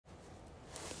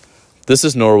This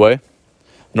is Norway.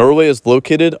 Norway is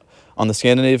located on the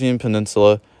Scandinavian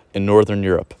peninsula in northern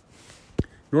Europe.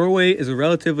 Norway is a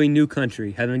relatively new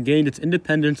country, having gained its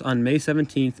independence on May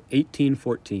 17,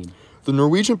 1814. The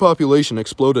Norwegian population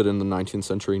exploded in the 19th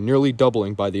century, nearly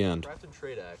doubling by the end. Draft and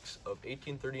Trade Acts of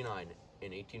 1839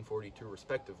 and 1842,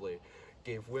 respectively,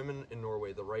 gave women in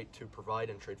Norway the right to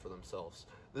provide and trade for themselves.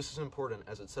 This is important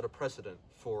as it set a precedent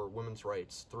for women's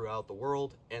rights throughout the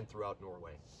world and throughout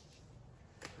Norway.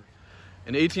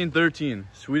 In 1813,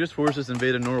 Swedish forces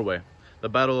invaded Norway, the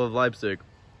Battle of Leipzig.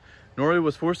 Norway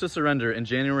was forced to surrender in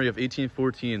January of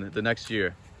 1814, the next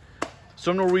year.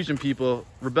 Some Norwegian people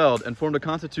rebelled and formed a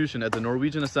constitution at the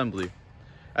Norwegian Assembly.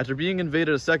 After being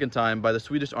invaded a second time by the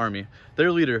Swedish army,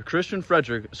 their leader, Christian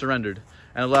Frederick, surrendered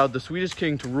and allowed the Swedish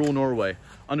king to rule Norway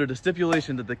under the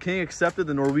stipulation that the king accepted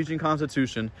the Norwegian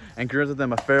constitution and granted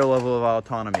them a fair level of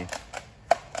autonomy.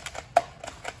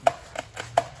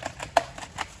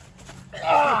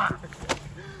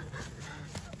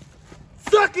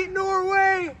 Suck it,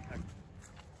 Norway!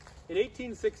 In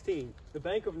 1816, the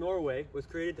Bank of Norway was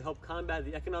created to help combat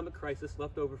the economic crisis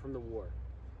left over from the war.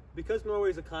 Because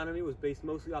Norway's economy was based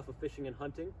mostly off of fishing and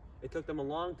hunting, it took them a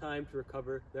long time to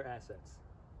recover their assets.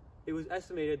 It was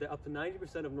estimated that up to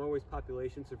 90% of Norway's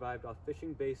population survived off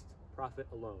fishing-based profit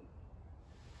alone.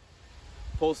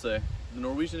 Pølse, the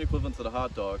Norwegian equivalent to the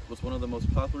hot dog, was one of the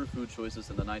most popular food choices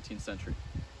in the 19th century.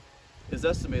 It is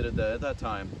estimated that at that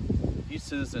time, each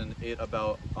citizen ate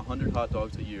about 100 hot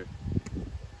dogs a year.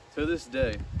 To this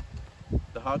day,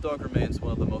 the hot dog remains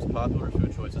one of the most popular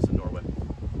food choices in Norway.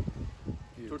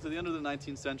 Towards the end of the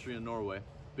 19th century in Norway,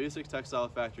 basic textile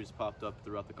factories popped up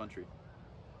throughout the country.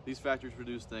 These factories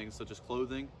produced things such as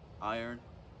clothing, iron,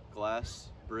 glass,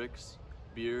 bricks,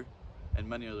 beer, and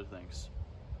many other things.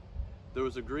 There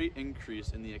was a great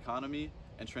increase in the economy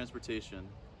and transportation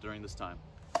during this time.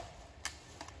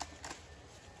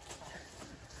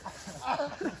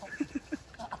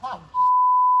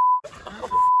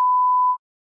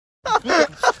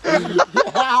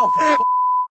 Ow!